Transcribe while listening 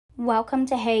Welcome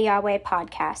to Hey Yahweh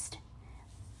podcast.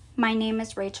 My name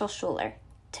is Rachel Schuler.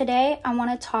 Today I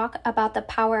want to talk about the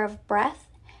power of breath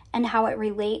and how it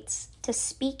relates to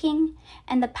speaking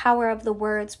and the power of the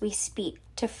words we speak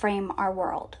to frame our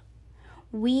world.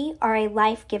 We are a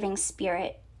life-giving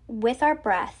spirit. With our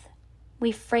breath,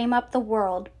 we frame up the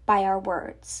world by our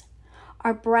words.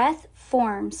 Our breath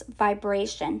forms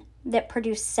vibration that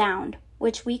produce sound,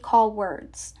 which we call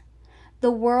words.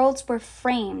 The worlds were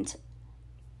framed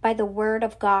by the word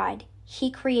of God. He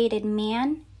created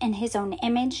man in his own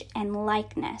image and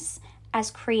likeness as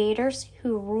creators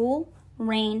who rule,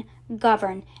 reign,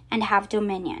 govern, and have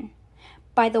dominion.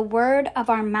 By the word of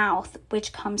our mouth,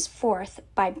 which comes forth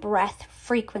by breath,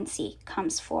 frequency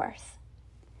comes forth.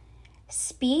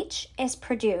 Speech is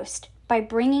produced by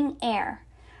bringing air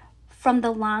from the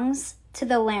lungs to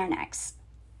the larynx,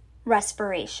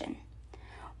 respiration,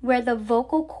 where the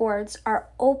vocal cords are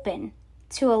open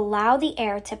to allow the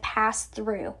air to pass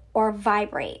through or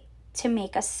vibrate to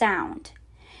make a sound.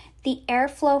 The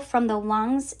airflow from the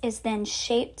lungs is then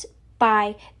shaped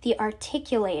by the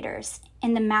articulators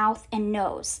in the mouth and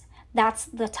nose. That's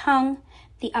the tongue,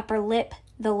 the upper lip,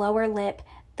 the lower lip,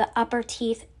 the upper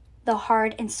teeth, the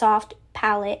hard and soft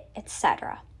palate,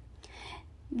 etc.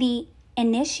 The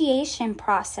initiation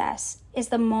process is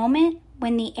the moment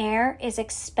when the air is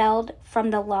expelled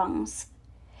from the lungs.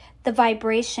 The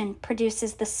vibration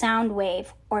produces the sound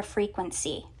wave or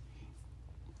frequency.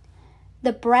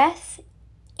 The breath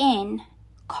in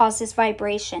causes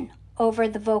vibration over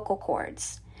the vocal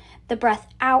cords. The breath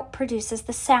out produces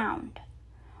the sound.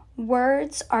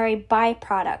 Words are a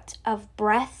byproduct of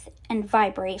breath and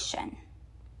vibration.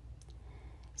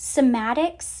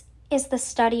 Cymatics is the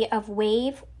study of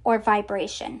wave or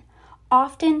vibration.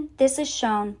 Often this is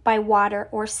shown by water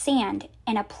or sand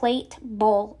in a plate,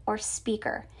 bowl, or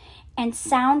speaker. And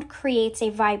sound creates a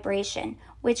vibration,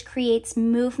 which creates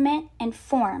movement and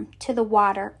form to the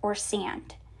water or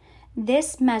sand.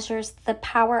 This measures the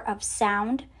power of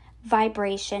sound,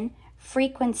 vibration,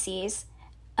 frequencies,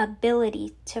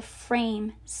 ability to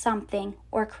frame something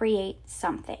or create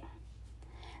something.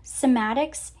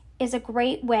 Cymatics is a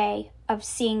great way of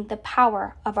seeing the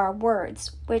power of our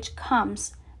words, which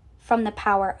comes from the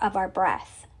power of our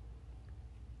breath.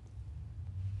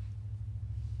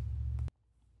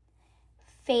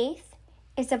 Faith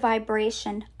is a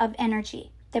vibration of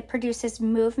energy that produces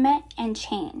movement and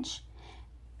change.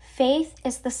 Faith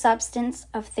is the substance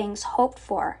of things hoped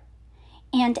for,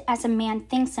 and as a man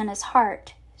thinks in his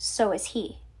heart, so is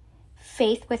he.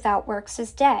 Faith without works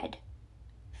is dead.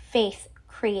 Faith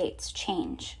creates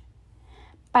change.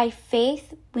 By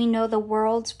faith, we know the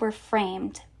worlds were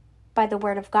framed by the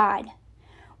Word of God.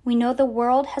 We know the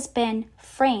world has been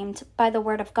framed by the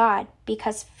Word of God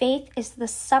because faith is the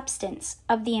substance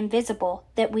of the invisible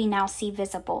that we now see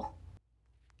visible.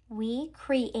 We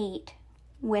create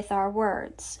with our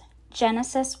words.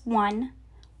 Genesis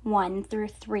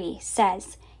 1:1-3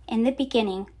 says, "In the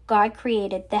beginning, God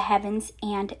created the heavens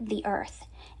and the earth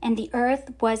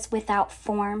was without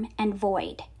form and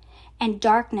void, and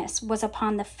darkness was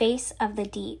upon the face of the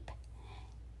deep.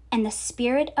 And the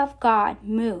Spirit of God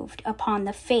moved upon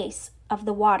the face of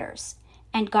the waters.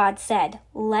 And God said,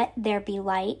 'Let there be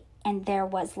light,' and there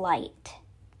was light."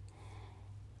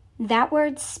 That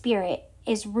word spirit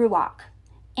is ruach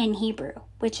in Hebrew,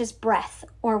 which is breath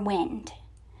or wind.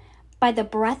 By the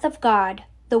breath of God,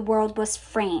 the world was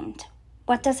framed.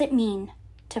 What does it mean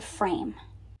to frame?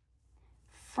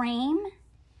 Frame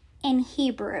in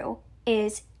Hebrew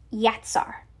is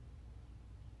yatsar.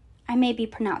 I may be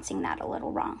pronouncing that a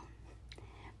little wrong,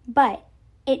 but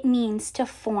it means to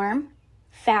form,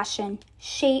 fashion,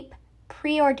 shape,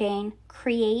 preordain,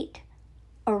 create,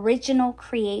 original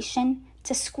creation,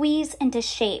 to squeeze into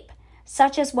shape,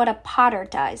 such as what a potter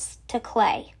does to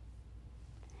clay.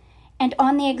 And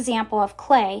on the example of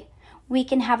clay, we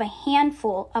can have a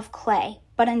handful of clay,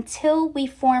 but until we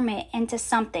form it into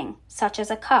something, such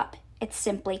as a cup, it's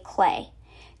simply clay.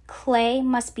 Clay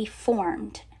must be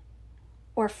formed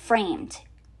or framed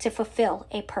to fulfill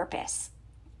a purpose.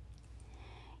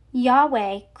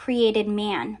 Yahweh created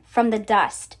man from the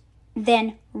dust.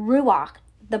 Then Ruach,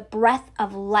 the breath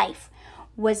of life,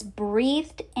 was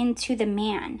breathed into the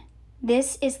man.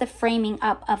 This is the framing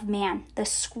up of man, the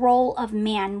scroll of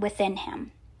man within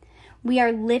him. We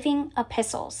are living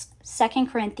epistles, 2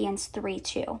 Corinthians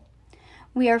 3:2.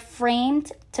 We are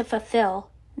framed to fulfill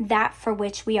that for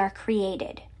which we are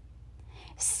created.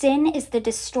 Sin is the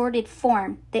distorted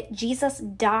form that Jesus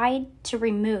died to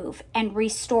remove and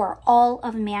restore all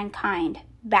of mankind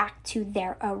back to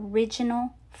their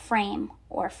original frame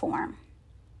or form.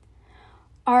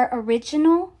 Our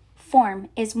original form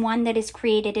is one that is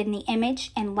created in the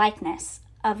image and likeness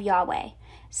of Yahweh,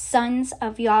 sons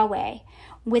of Yahweh,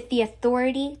 with the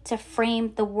authority to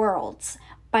frame the worlds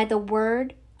by the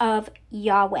word of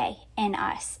Yahweh in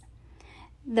us.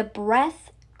 The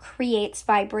breath creates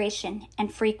vibration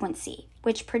and frequency,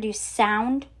 which produce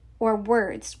sound or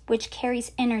words, which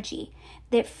carries energy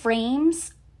that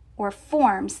frames or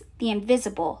forms the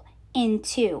invisible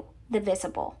into the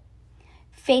visible.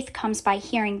 Faith comes by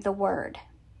hearing the word.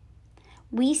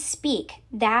 We speak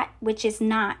that which is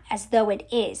not as though it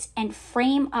is and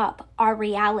frame up our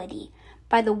reality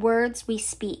by the words we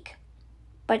speak.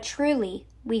 But truly,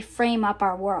 we frame up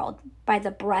our world by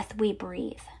the breath we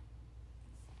breathe.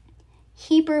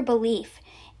 Hebrew belief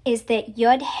is that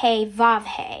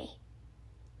Yod-He-Vav-He,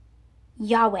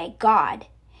 Yahweh, God,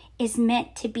 is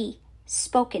meant to be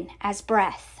spoken as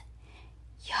breath.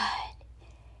 Yod-He-Vav-He,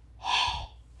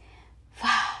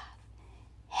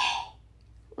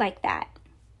 like that.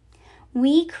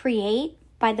 We create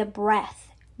by the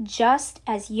breath, just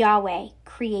as Yahweh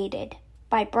created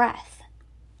by breath.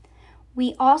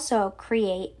 We also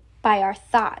create by our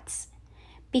thoughts,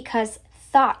 because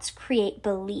thoughts create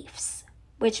beliefs,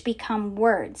 which become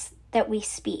words that we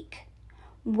speak.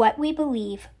 What we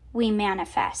believe, we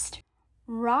manifest.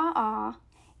 Ra'ah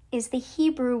is the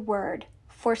Hebrew word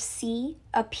for see,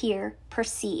 appear,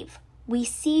 perceive. We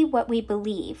see what we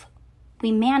believe.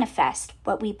 We manifest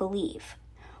what we believe.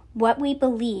 What we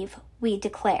believe, we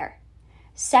declare.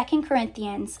 2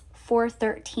 Corinthians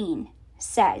 4:13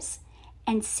 says,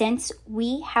 "And since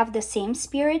we have the same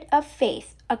spirit of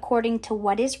faith according to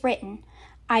what is written,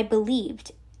 I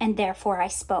believed, and therefore I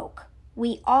spoke.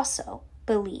 We also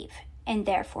believe, and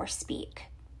therefore speak."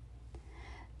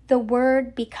 The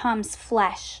word becomes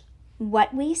flesh.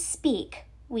 What we speak,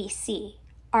 we see.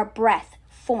 Our breath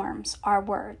forms our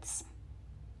words.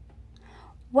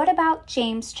 What about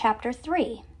James chapter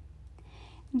 3?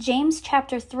 James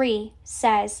chapter 3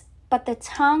 says, "But the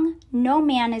tongue no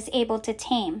man is able to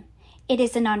tame. It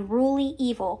is an unruly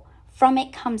evil. From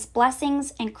it comes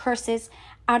blessings and curses.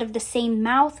 Out of the same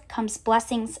mouth comes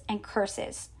blessings and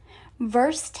curses."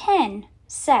 Verse 10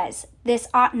 says this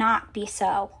ought not be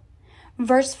so.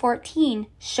 Verse 14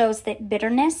 shows that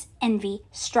bitterness, envy,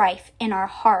 strife in our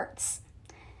hearts.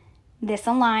 This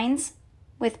aligns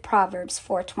with Proverbs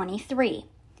 4:23,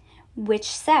 which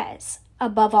says,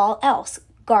 "Above all else,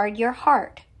 guard your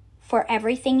heart, for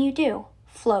everything you do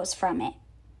flows from it."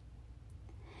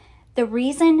 The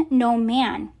reason no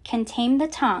man can tame the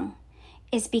tongue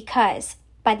is because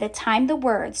by the time the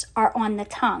words are on the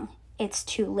tongue, it's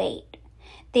too late.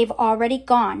 They've already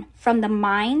gone from the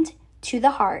mind to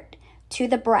the heart to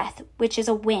the breath, which is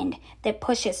a wind that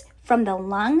pushes from the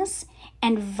lungs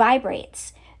and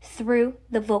vibrates through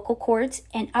the vocal cords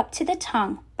and up to the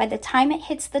tongue. By the time it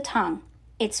hits the tongue,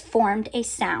 it's formed a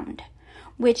sound,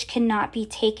 which cannot be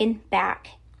taken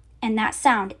back. And that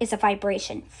sound is a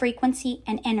vibration, frequency,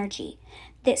 and energy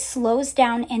that slows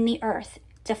down in the earth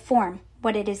to form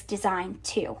what it is designed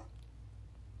to.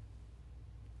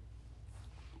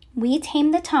 We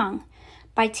tame the tongue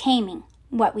by taming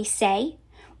what we say.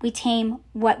 We tame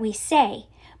what we say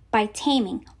by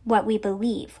taming what we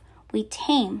believe. We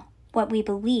tame what we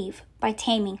believe by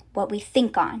taming what we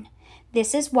think on.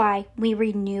 This is why we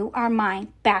renew our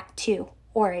mind back to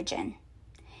origin.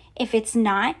 If it's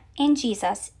not in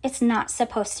Jesus, it's not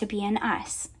supposed to be in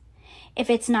us. If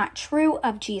it's not true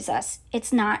of Jesus,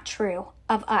 it's not true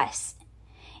of us.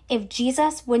 If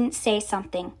Jesus wouldn't say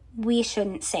something, we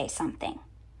shouldn't say something.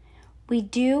 We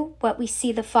do what we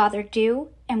see the Father do,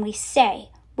 and we say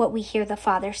what we hear the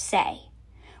Father say.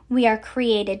 We are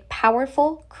created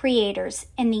powerful creators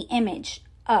in the image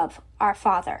of our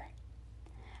Father.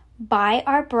 By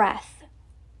our breath,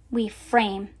 we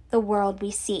frame the world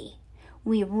we see.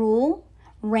 We rule,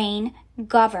 reign,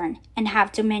 govern, and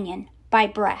have dominion by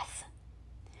breath.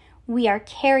 We are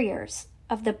carriers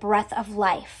of the breath of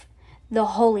life, the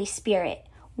Holy Spirit,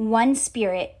 one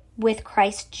Spirit with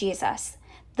Christ Jesus,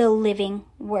 the living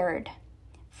Word.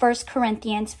 1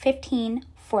 Corinthians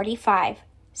 15:45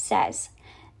 says,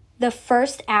 "The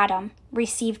first Adam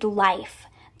received life.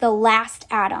 The last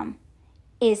Adam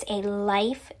is a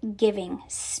life-giving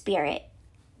spirit."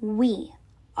 We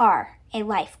are a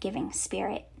life-giving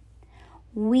spirit.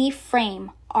 We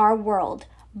frame our world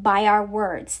by our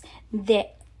words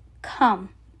that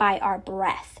come by our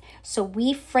breath. So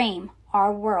we frame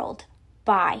our world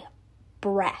by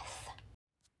breath.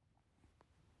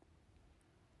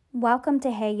 Welcome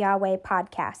to Hey Yahweh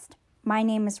podcast. My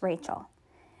name is Rachel.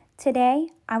 Today,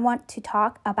 I want to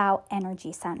talk about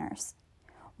energy centers,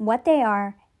 what they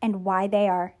are and why they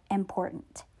are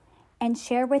important, and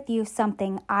share with you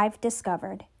something I've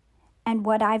discovered and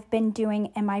what I've been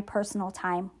doing in my personal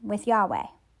time with Yahweh.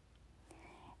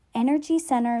 Energy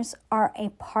centers are a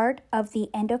part of the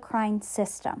endocrine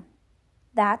system.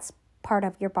 That's part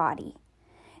of your body.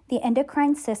 The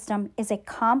endocrine system is a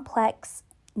complex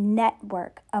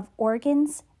network of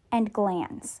organs and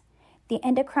glands. The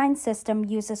endocrine system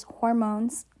uses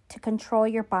hormones to control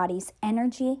your body's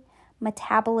energy,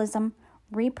 metabolism,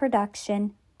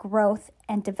 reproduction, growth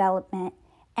and development,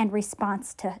 and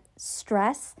response to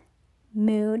stress,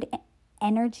 mood,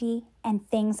 energy, and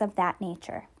things of that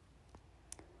nature.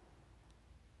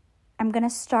 I'm going to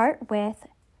start with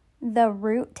the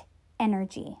root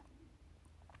energy.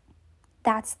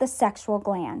 That's the sexual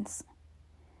glands.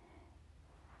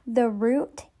 The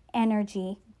root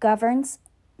energy governs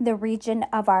the region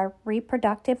of our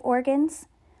reproductive organs,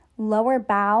 lower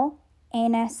bowel,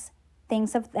 anus,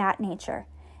 things of that nature.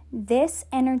 This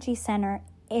energy center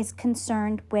is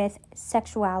concerned with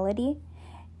sexuality,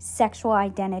 sexual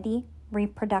identity,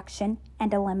 reproduction,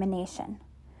 and elimination.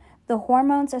 The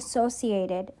hormones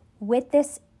associated with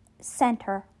this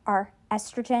center are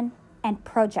estrogen and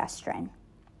progesterone.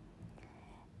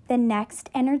 The next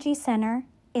energy center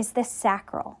is the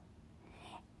sacral.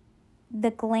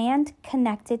 The gland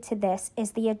connected to this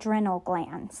is the adrenal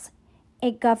glands.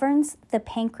 It governs the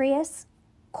pancreas,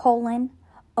 colon,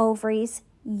 ovaries,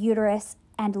 uterus,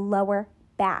 and lower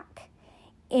back.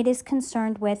 It is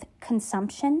concerned with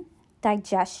consumption,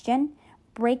 digestion,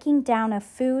 breaking down of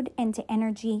food into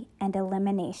energy, and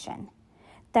elimination.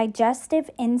 Digestive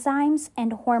enzymes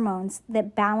and hormones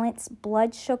that balance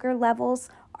blood sugar levels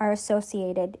are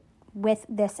associated with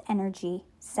this energy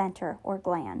center or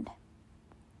gland.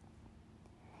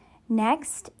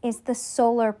 Next is the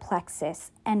solar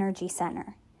plexus energy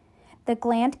center. The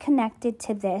gland connected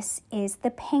to this is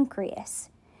the pancreas.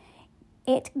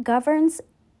 It governs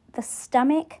the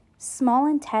stomach, small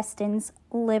intestines,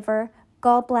 liver,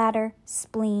 gallbladder,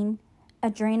 spleen,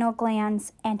 adrenal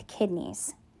glands, and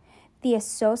kidneys. The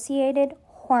associated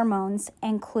hormones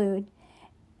include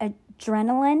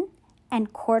adrenaline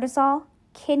and cortisol,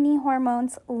 kidney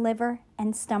hormones, liver,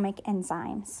 and stomach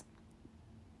enzymes.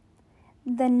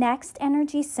 The next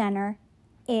energy center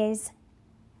is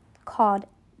called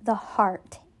the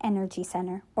heart energy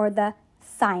center, or the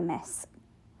thymus.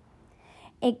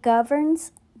 It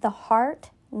governs the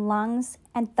heart, lungs,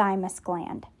 and thymus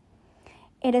gland.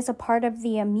 It is a part of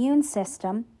the immune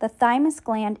system. The thymus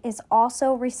gland is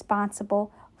also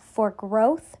responsible for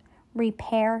growth,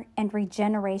 repair, and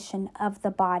regeneration of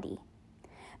the body.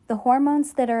 The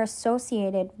hormones that are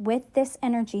associated with this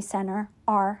energy center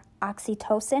are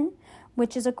oxytocin,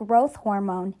 which is a growth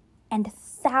hormone, and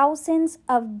thousands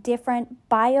of different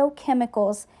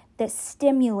biochemicals that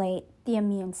stimulate the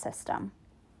immune system.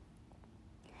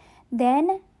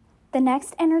 Then the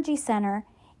next energy center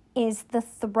is the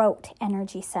throat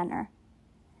energy center.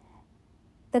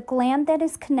 The gland that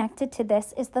is connected to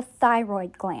this is the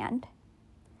thyroid gland.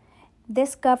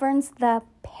 This governs the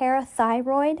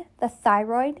parathyroid, the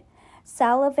thyroid,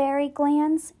 salivary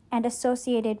glands, and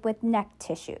associated with neck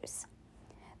tissues.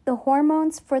 The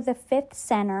hormones for the fifth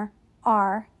center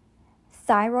are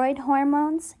thyroid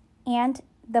hormones and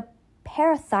the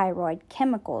parathyroid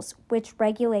chemicals, which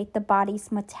regulate the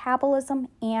body's metabolism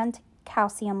and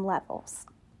calcium levels.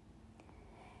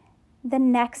 The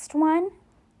next one,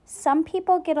 some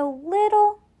people get a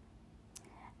little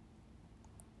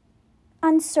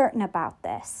uncertain about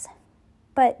this,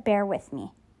 but bear with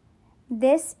me.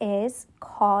 This is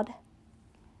called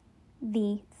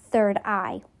the third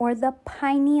eye, or the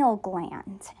pineal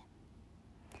gland.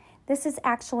 This is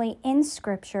actually in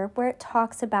Scripture where it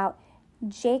talks about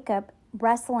Jacob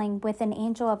wrestling with an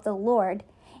angel of the Lord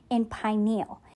in Peniel.